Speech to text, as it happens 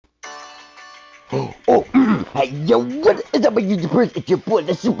Hey, yo, what is up, YouTubers? It's your boy,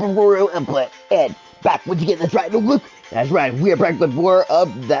 TheSuperRorio Eblen, and back once again, that's right, look, that's right, we are back with more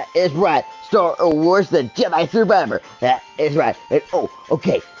of, that is right, Star Wars, The Jedi Survivor, that is right, and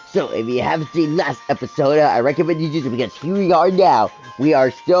okay, so if you haven't seen last episode, I recommend you do it, because here we are now, we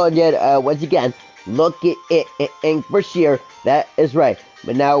are still again, once again, looking in for sheer, that is right,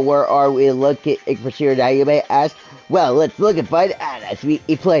 but now where are we looking for sheer, now you may ask? Well, let's look and find out as we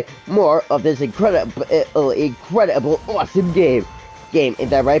play more of this incredible, awesome game. Is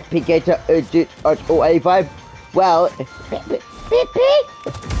that right, PK-25? Well,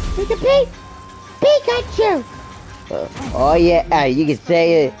 Pikachu! Oh yeah, you can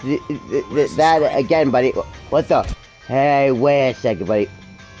say that again, buddy. What the? Hey, wait a second, buddy.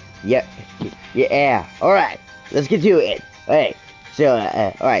 Yeah, alright, let's get to it. Hey, so,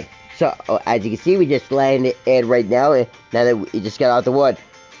 alright. So, as you can see, we just landed in right now, now that we just got out the wood.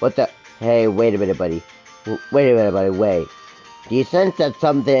 What the? Hey, wait a minute, buddy. Wait. Do you sense that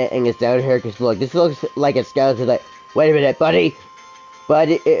something is down here? Because look, this looks like a skeleton. Like, wait a minute, buddy.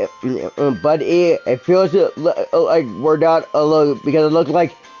 Buddy, it feels like we're not alone, because it looks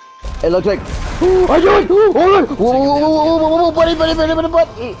like, I do it! Hold on! Whoa, buddy, look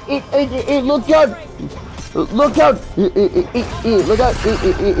out! Look out! Look out!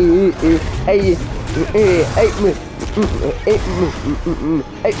 Hey!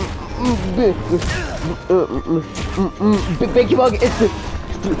 Big Bug, it's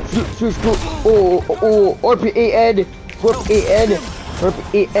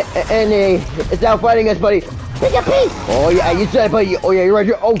RPAN, it's now fighting us, buddy. Oh yeah, you said it, buddy. Oh yeah, you're right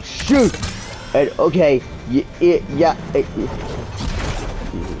here. Oh shoot! And okay, yeah.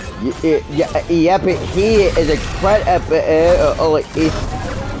 Yep, he is a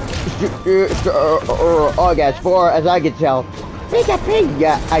as far as I can tell.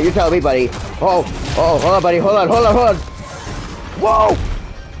 Yeah, you're telling me, buddy. Oh, hold on, buddy. Hold on. Whoa!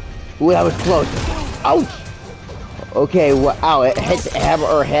 Ooh, that was close. Ouch! Okay, wow, it hits the hammer.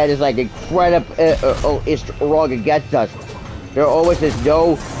 Her head is like incredible. It's wrong against us. There always is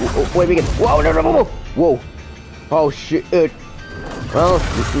no way we can. Whoa, no. Whoa. Oh, shit. Well,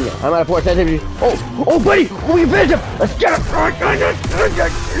 I'm out of force sensitivity. Oh, buddy! We can finish him! Let's get him!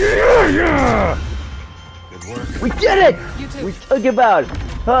 Yeah! Good work. We did it! We took him out!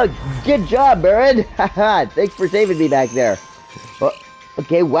 Good job, Mirren! Haha, thanks for saving me back there.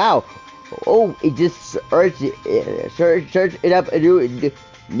 Okay, wow. Oh, it just searched it up a new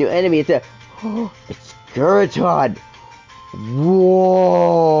enemy. It's Skeleton.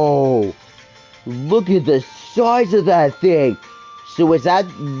 Whoa! Look at the size of that thing. So was that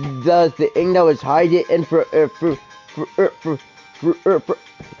the thing that was hiding in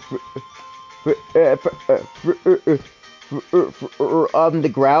on the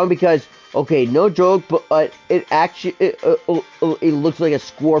ground? Because okay, no joke, but it actually it looks like a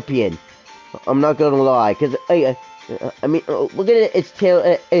scorpion. I'm not gonna lie, cause I mean, look at it, its tail,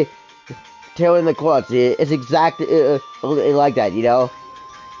 tail in the claws. It's exactly like that, you know.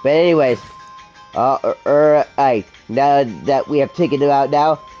 But anyways. Now that we have taken it out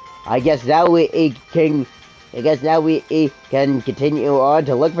now, I guess now we can continue on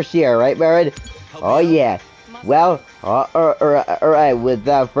to look for Sierra, right, Mirren? Oh yeah. Well, alright,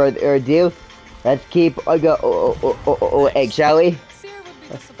 without further ado, let's keep on going, shall we?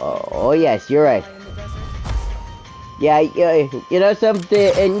 Oh yes, you're right. Yeah, you know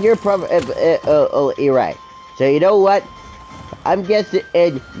something, and you're probably right. So you know what? I'm guessing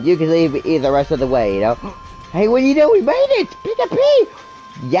you can leave the rest of the way, you know? Hey, what do you know? We made it! Pika!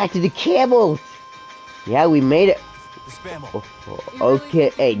 Yak to the camels! Yeah, we made it. Okay,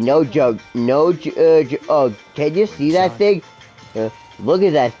 hey, no joke. Oh, can you see that thing? Look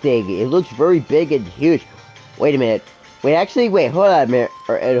at that thing. It looks very big and huge. Wait a minute. Wait, hold on a minute.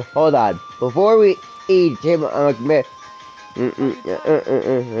 Hold on. Before we eat him,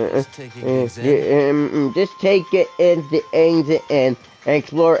 just take it and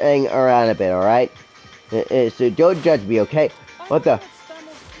exploring around a bit, alright? So don't judge me, okay? What the?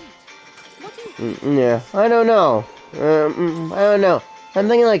 Yeah, I don't know. I'm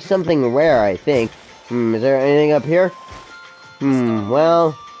thinking like something rare, I think. Is there anything up here?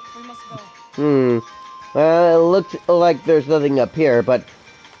 Well, it looks like there's nothing up here, but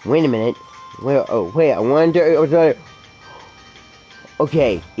wait a minute. Wait, I wonder.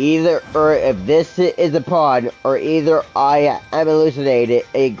 Okay, either or if this is a pod, or either I am hallucinated,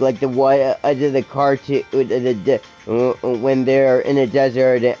 like the one under the cartoon, when they're in the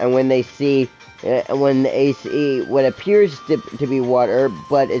desert and when they see what appears to be water,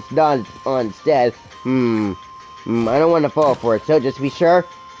 but it's not instead. I don't want to fall for it, so just be sure.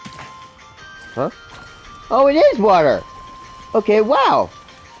 Huh? Oh, it is water! Okay, wow!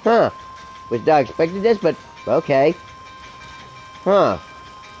 Huh. Was not expecting this, but okay. Huh.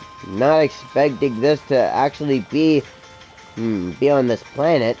 Not expecting this to actually be on this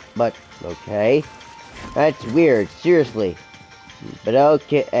planet, but okay. That's weird, seriously. But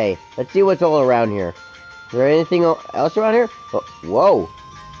okay, hey, let's see what's all around here. Is there anything else around here? Oh, whoa.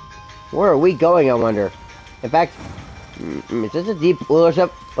 Where are we going, I wonder? In fact, is this a deep pool or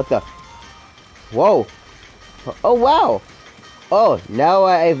something? What the? Whoa. Oh, wow. Oh, now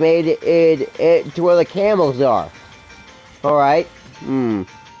I've made it to where the camels are. Alright. I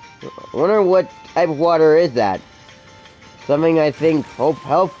wonder what type of water is that? Something I think help, I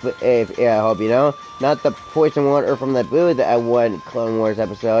hope, you know? Not the poison water from the boo that I won Clone Wars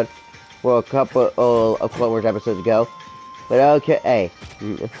episode. Well, a couple of Clone Wars episodes ago. But okay, hey.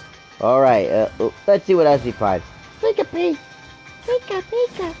 Alright, let's see what else we find. Pika Pika. Pika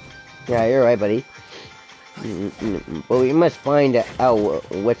Pika. Yeah, you're right, buddy. But we must find out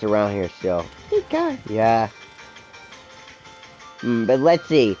what's around here still. Pika. Yeah. But let's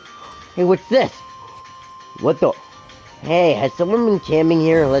see. Hey, what's this? What the? Hey, has someone been camping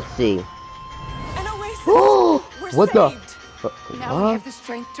here? Let's see. An oasis. Oh, what saved. the? Now we have the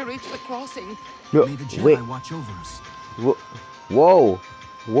strength to reach the crossing. No, May the Jedi wait. watch over us. Whoa.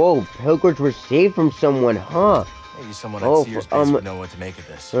 Whoa, pilgrims were saved from someone, huh? Maybe someone at Sears Base would know what to make of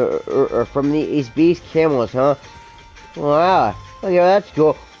this. From these beast camels, huh? Wow. Okay, that's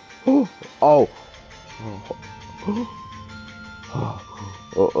cool. Oh.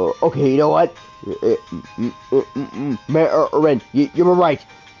 Okay, you know what? Mirren, you're right.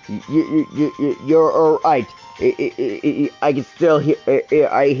 You're right. I can still hear.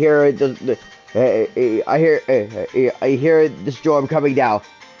 I hear the storm coming down.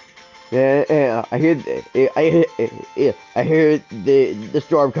 I hear the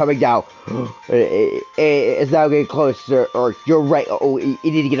storm coming down. It's now getting closer. Or you're right. Oh, you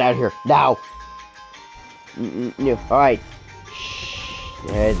need to get out of here now. All right.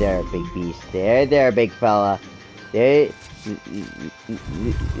 There, big beast. There, big fella. There,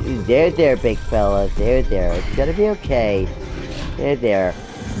 big fella. There. It's gonna be okay. There.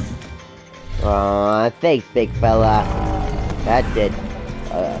 Aw, thanks, big fella. That's it.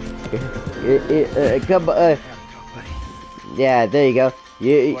 Come on. Yeah, there you go.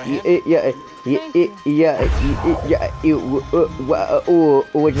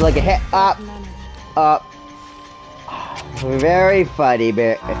 Would you like a hit? Up. Very funny, and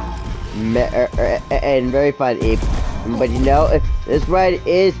very funny. But you know, this ride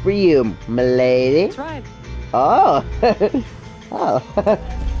is for you, m'lady. That's right. Oh. Oh.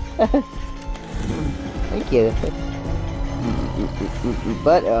 Thank you.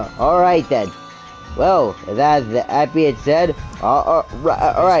 But, alright then. Well, that being said,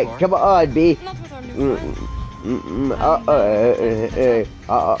 alright, come on, B. Not with our new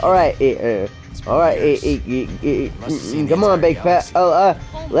Alright, come on, big fat.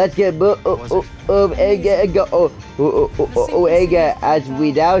 Let's get move and go. As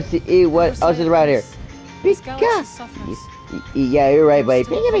we now see what else is around here. Pika. Yeah, you're right, buddy.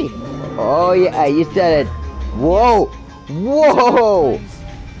 Pika. Oh yeah, you said it. Whoa.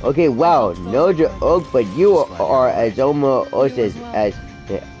 Okay, wow, no joke, but you are as almost as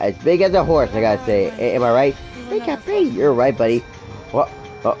big as a horse, I gotta say. Am I right? Pika. You're right, buddy. What?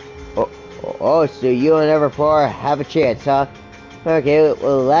 Oh, so you and Everfar have a chance, huh? Okay,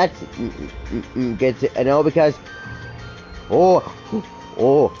 well that's good to know because I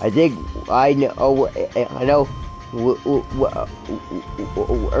think I know where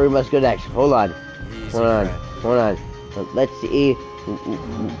we must go next. Hold on. Let's see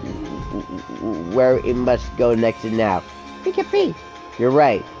where we must go next and now. Pika. You're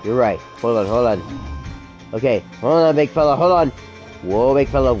right. Hold on. Okay, hold on, big fella, hold on. Whoa, big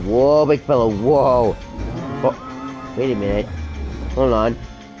fella, whoa. Oh, wait a minute. Hold on.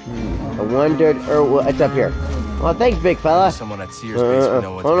 I wondered, what's up here? Oh, thanks, big fella. Someone at Sears Base would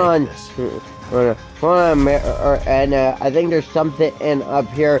know what to make of this. Hold on, and I think there's something up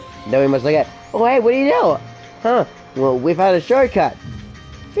here that we must look at. Oh, hey, what do you know? Huh? Well, we found a shortcut.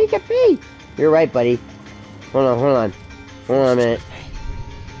 Pika. You're right, buddy. Hold on a minute.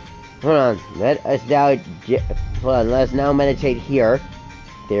 Hold on, let us now meditate here.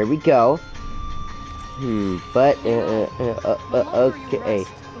 There we go. But, okay.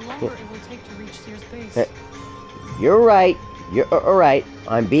 You're right.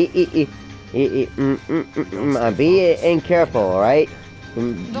 I'm being careful, alright?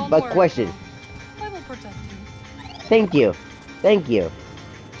 But question. I will protect you. Thank you.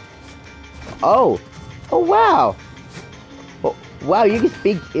 Oh, wow. Wow, you can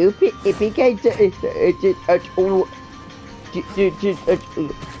speak too, PK?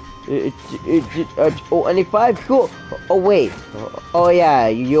 25? Cool. Oh, wait. Oh, yeah,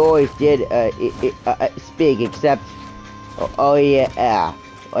 you always did speak, except... Oh, yeah.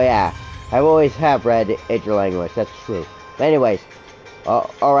 Oh, yeah. I've always have read your language, that's true. But anyways,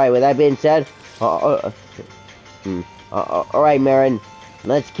 alright, with that being said... alright, Mirren.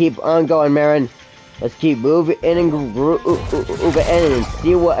 Let's keep on going, Mirren. Let's keep moving in and grooving in and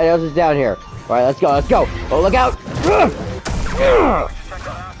see what else is down here. Alright, let's go, let's go. Oh, look out!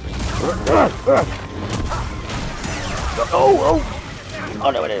 Oh,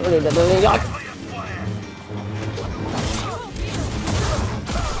 no,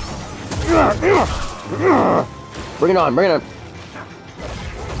 bring it on, bring it on.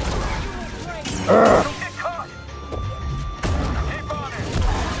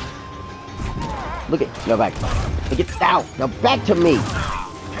 Look at, no, back. Look at, now back to me.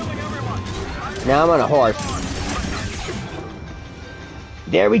 Now I'm on a horse.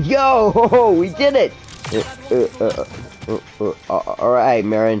 There we go! Oh, we did it! Alright,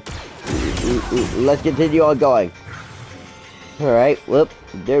 Mirren. Let's continue on going. Alright, whoop.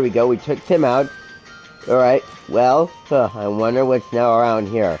 There we go. We took Tim out. Alright, well, I wonder what's now around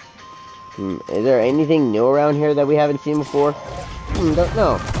here. Is there anything new around here that we haven't seen before? Don't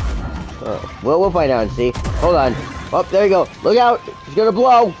know. Well, we'll find out and see. Hold on. Oh, there you go. Look out! It's gonna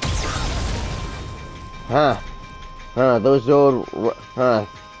blow! Those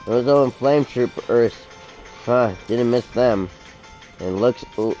old flame troopers, didn't miss them. And looks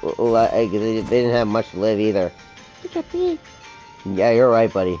like they didn't have much to live either. Yeah, you're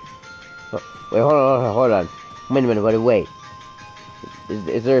right, buddy. Wait, hold on. Wait a minute, buddy, wait.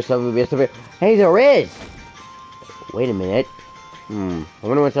 Is there something we missed over here? Hey, there is! Wait a minute. I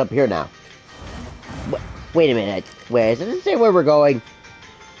wonder what's up here now. Wait a minute. Wait, does it say where we're going?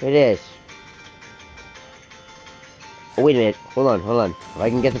 It is. Oh, wait a minute. Hold on. If I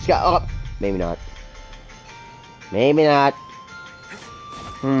can get this guy up. Maybe not. Maybe not.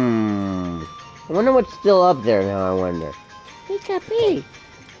 I wonder what's still up there now, I wonder. It could be.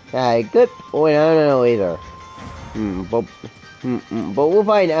 Good point. I don't know either. But we'll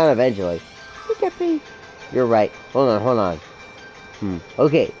find out eventually. It could be. You're right. Hold on.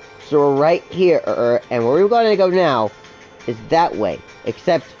 Okay. So we're right here, and where we're gonna go now is that way.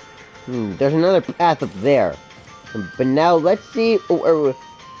 Except, there's another path up there. But now let's see where we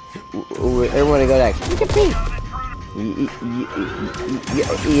want to go next. Look at me.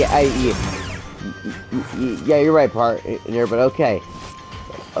 Yeah, you're right, partner. But okay.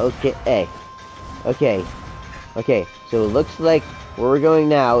 Okay. So it looks like where we're going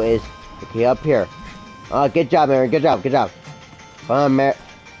now is up here. Good job, Mirren. Good job. Come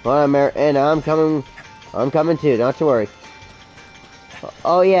on, Mirren. I'm coming too. Not to worry.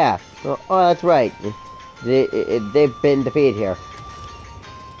 Oh yeah. Oh, that's right. They've been defeated here.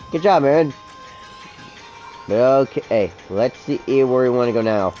 Good job, Mirren. Okay, let's see where we want to go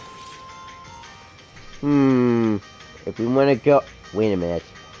now. If we want to go... Wait a minute.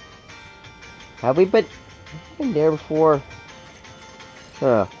 Have we been there before?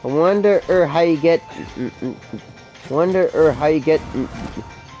 I wonder how you get... I wonder how you get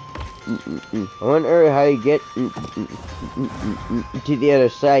to the other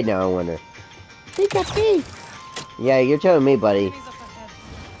side now, I wonder. Yeah, you're telling me, buddy.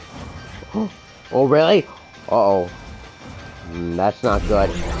 Oh, really? Uh-oh. That's not good.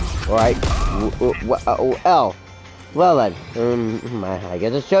 Alright. Well then. I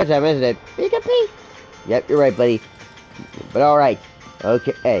guess it's showtime, isn't it? Yep, you're right, buddy. But alright.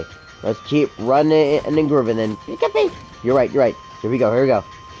 Okay. Let's keep running and then grooving then. You're right. Here we go.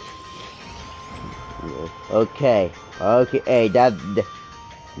 Okay.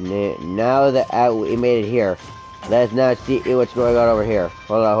 Now that we made it here, let's now see what's going on over here.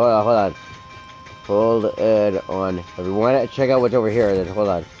 Hold on. Hold it on. If we want to check out what's over here, then hold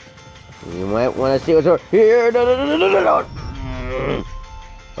on. You might want to see what's over here. No.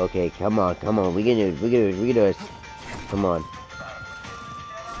 Okay, come on. We can do this. Come on.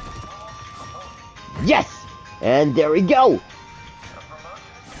 Yes! And there we go!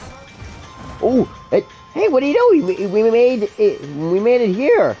 Oh, hey, what do you know? We made it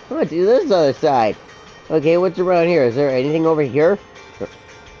here. Let's do this other side. Okay, what's around here? Is there anything over here?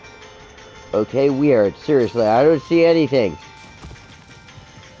 Okay, weird. Seriously, I don't see anything.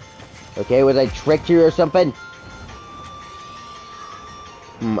 Okay, was I tricked you or something?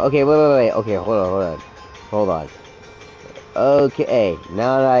 Okay, wait. Okay, hold on. Okay,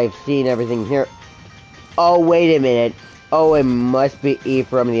 now that I've seen everything here... Oh, wait a minute. Oh, it must be E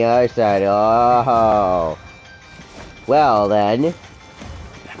from the other side. Oh. Well then,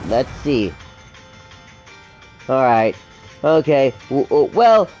 let's see. Alright. Okay.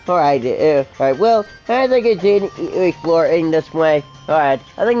 Well, alright. Alright, well, as I continue exploring this way, alright,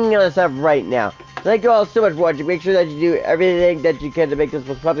 I think I'm gonna stop right now. Thank you all so much for watching. Make sure that you do everything that you can to make this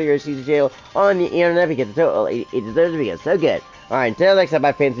most popular season channel on the internet because it deserves to be so good. Alright, until next time,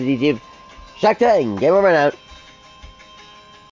 my fans of YouTube, Shakta and Game Over and out.